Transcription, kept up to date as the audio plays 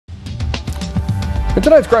In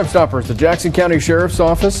tonight's Crimstoppers, the Jackson County Sheriff's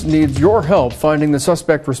Office needs your help finding the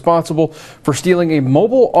suspect responsible for stealing a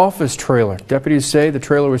mobile office trailer. Deputies say the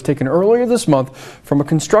trailer was taken earlier this month from a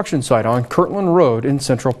construction site on Kirtland Road in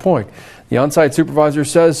Central Point. The on-site supervisor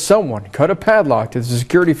says someone cut a padlock to the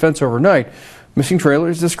security fence overnight. Missing trailer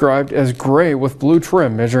is described as gray with blue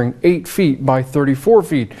trim, measuring 8 feet by 34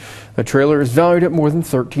 feet. The trailer is valued at more than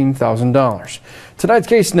 $13,000. Tonight's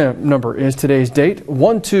case number is today's date,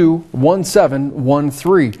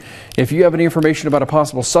 121713. If you have any information about a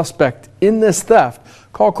possible suspect in this theft,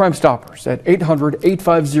 call Crimstoppers at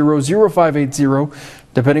 800-850-0580.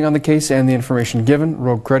 Depending on the case and the information given,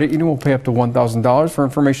 Road Credit Union will pay up to $1,000 for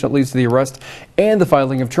information that leads to the arrest and the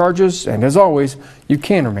filing of charges. And as always, you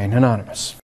can remain anonymous.